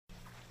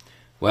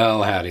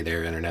Well, howdy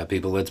there, Internet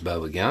people. It's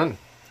Bo again.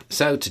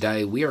 So,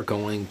 today we are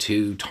going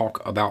to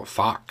talk about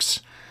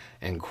Fox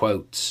and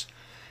quotes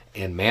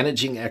and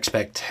managing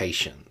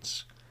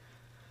expectations.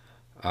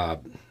 Over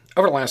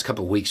the last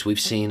couple of weeks, we've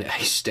seen a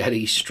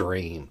steady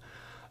stream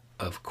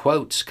of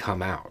quotes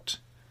come out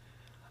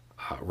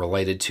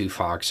related to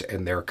Fox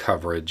and their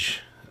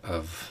coverage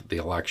of the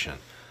election.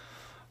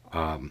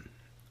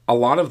 A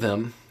lot of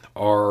them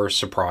are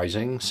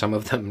surprising, some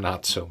of them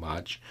not so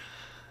much,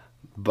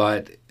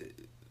 but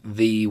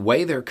the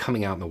way they're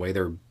coming out and the way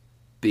they're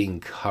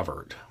being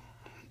covered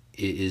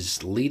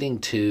is leading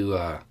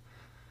to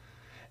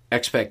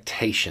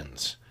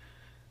expectations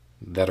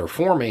that are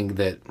forming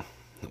that,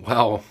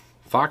 well,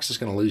 Fox is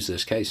going to lose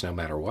this case no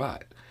matter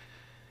what.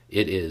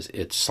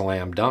 It's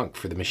slam dunk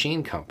for the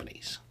machine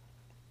companies.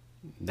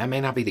 That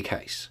may not be the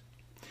case.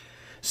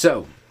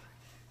 So,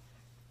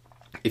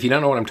 if you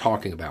don't know what I'm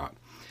talking about,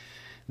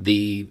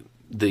 the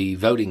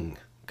voting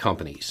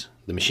companies,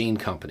 the machine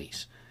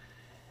companies,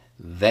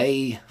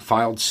 they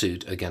filed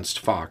suit against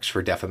Fox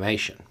for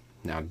defamation.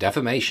 Now,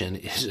 defamation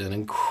is an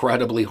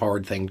incredibly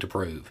hard thing to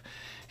prove.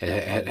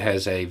 It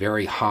has a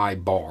very high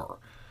bar.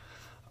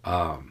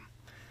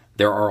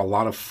 There are a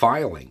lot of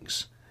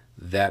filings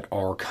that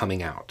are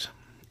coming out,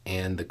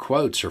 and the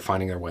quotes are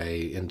finding their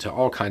way into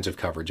all kinds of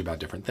coverage about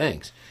different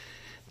things.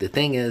 The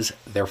thing is,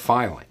 they're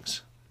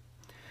filings.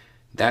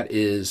 That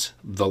is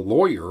the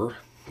lawyer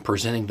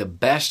presenting the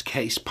best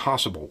case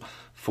possible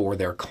for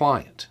their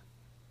client.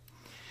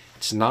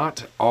 It's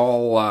not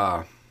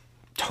all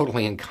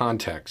totally in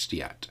context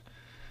yet.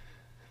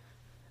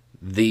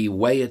 The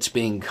way it's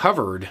being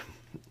covered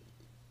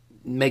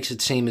makes it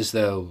seem as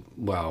though,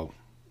 well,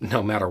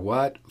 no matter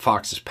what,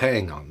 Fox is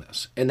paying on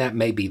this. And that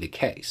may be the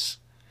case.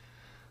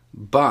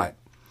 But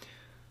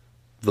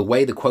the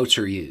way the quotes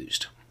are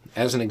used,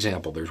 as an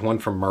example, there's one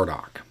from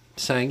Murdoch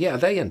saying, yeah,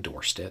 they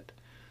endorsed it.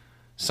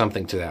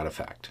 Something to that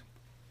effect.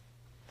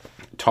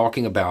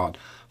 Talking about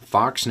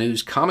Fox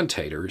News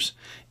commentators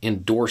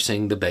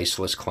endorsing the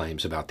baseless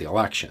claims about the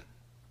election.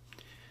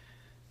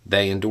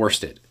 They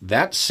endorsed it.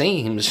 That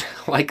seems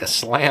like a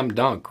slam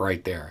dunk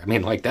right there. I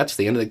mean, like, that's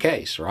the end of the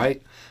case,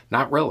 right?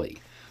 Not really.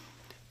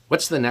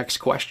 What's the next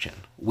question?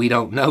 We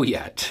don't know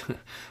yet.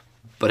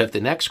 But if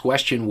the next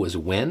question was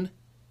when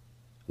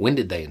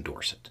did they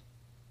endorse it?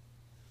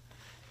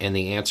 And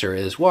the answer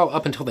is, well,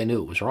 up until they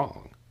knew it was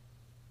wrong.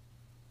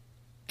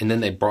 And then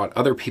they brought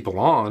other people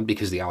on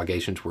because the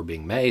allegations were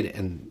being made,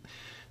 and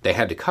they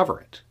had to cover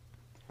it.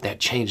 That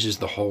changes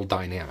the whole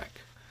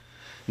dynamic.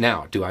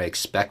 Now, do I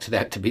expect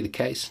that to be the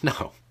case?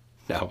 No,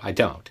 I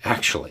don't,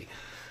 actually.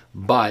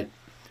 But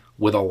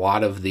with a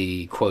lot of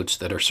the quotes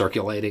that are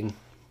circulating,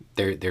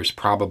 there's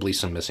probably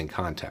some missing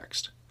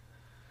context.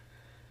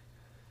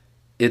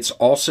 It's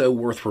also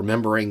worth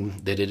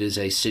remembering that it is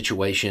a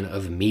situation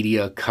of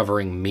media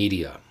covering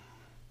media.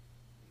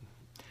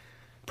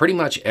 Pretty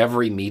much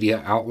every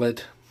media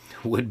outlet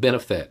would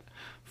benefit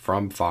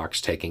from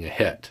Fox taking a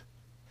hit.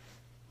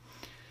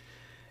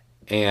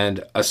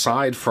 And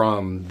aside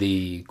from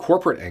the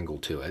corporate angle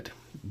to it,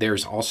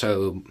 there's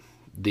also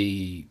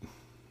the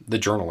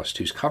journalist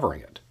who's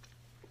covering it.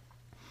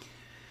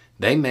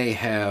 They may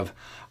have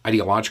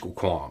ideological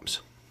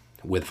qualms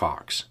with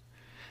Fox.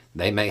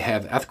 They may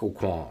have ethical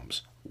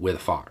qualms with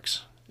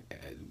Fox.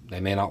 They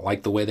may not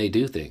like the way they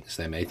do things.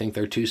 They may think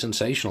they're too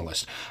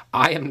sensationalist.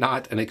 I am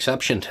not an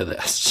exception to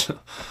this.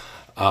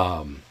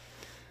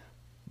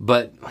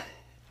 But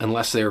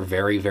unless they're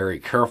very, very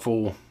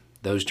careful,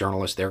 those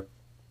journalists, their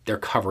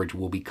coverage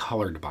will be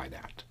colored by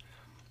that.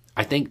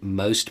 I think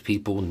most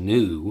people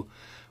knew,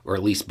 or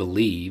at least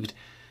believed,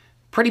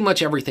 pretty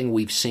much everything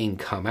we've seen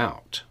come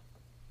out.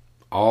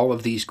 All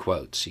of these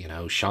quotes,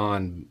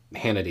 Sean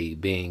Hannity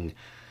being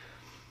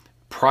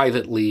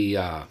privately,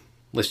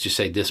 let's just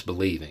say,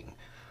 disbelieving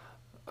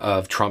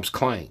of Trump's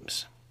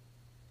claims.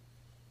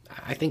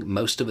 I think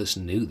most of us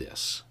knew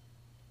this.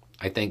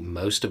 I think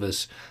most of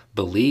us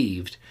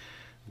believed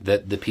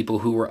that the people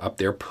who were up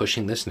there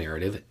pushing this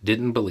narrative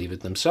didn't believe it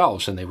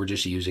themselves, and they were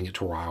just using it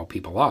to rile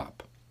people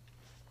up.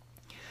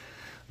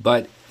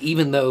 But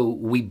even though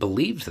we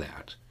believed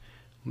that,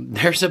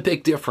 there's a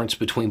big difference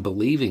between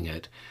believing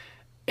it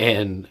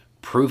and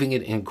proving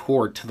it in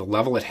court to the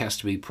level it has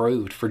to be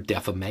proved for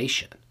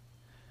defamation.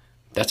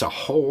 That's a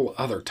whole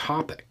other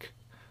topic.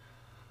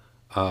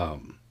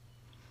 Now,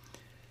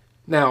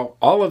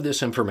 all of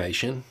this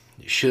information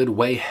should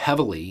weigh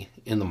heavily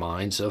in the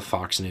minds of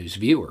Fox News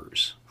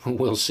viewers.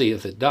 We'll see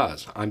if it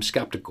does. I'm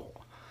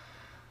skeptical.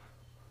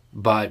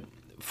 But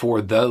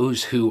for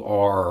those who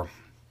are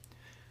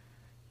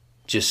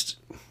just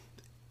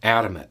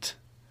adamant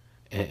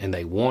and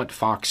they want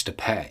Fox to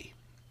pay,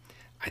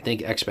 I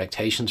think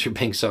expectations are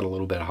being set a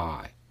little bit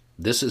high.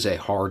 This is a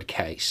hard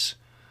case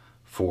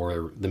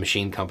for the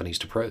machine companies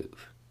to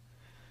prove.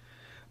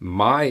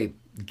 My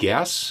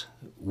guess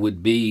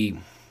would be,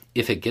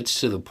 if it gets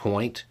to the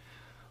point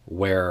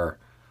where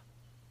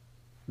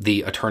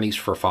the attorneys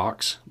for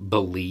Fox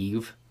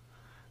believe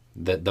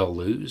that they'll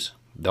lose,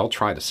 they'll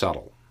try to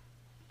settle.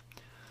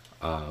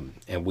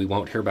 And we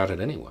won't hear about it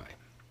anyway.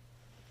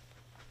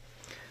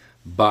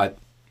 But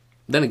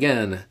then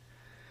again,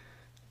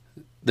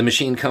 the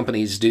machine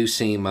companies do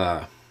seem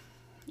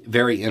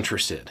very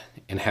interested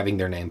in having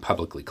their name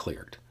publicly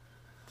cleared,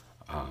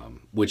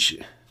 which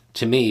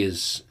to me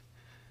is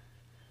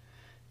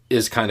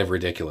kind of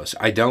ridiculous.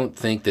 I don't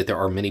think that there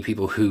are many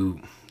people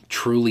who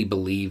truly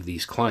believe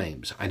these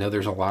claims. I know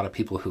there's a lot of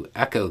people who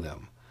echo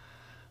them,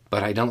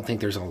 but I don't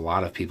think there's a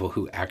lot of people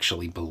who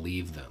actually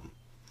believe them,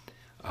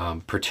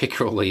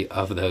 particularly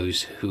of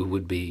those who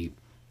would be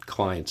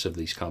clients of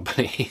these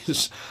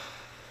companies.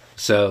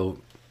 So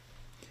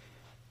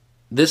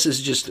this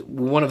is just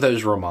one of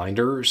those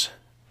reminders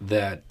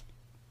that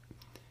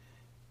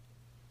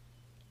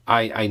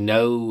I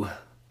know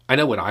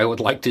what I would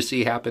like to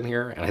see happen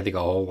here, and I think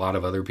a whole lot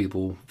of other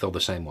people feel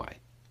the same way.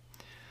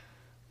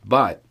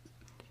 But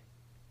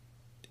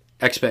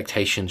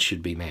expectations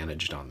should be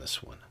managed on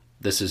this one.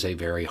 This is a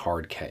very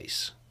hard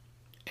case,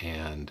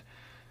 and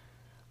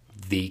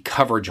the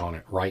coverage on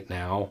it right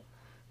now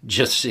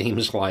just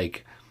seems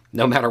like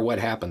no matter what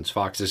happens,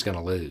 Fox is going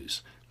to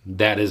lose.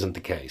 That isn't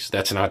the case.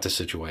 That's not the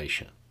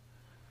situation.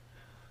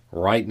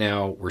 Right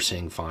now, we're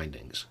seeing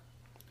filings.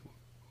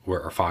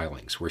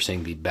 We're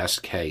seeing the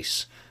best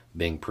case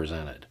being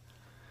presented.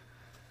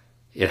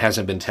 It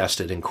hasn't been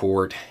tested in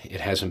court.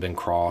 It hasn't been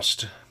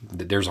crossed.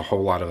 There's a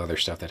whole lot of other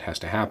stuff that has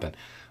to happen.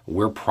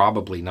 We're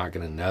probably not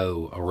going to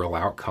know a real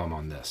outcome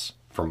on this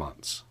for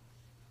months.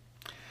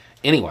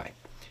 Anyway,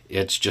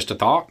 it's just a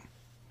thought.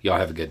 Y'all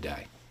have a good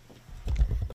day.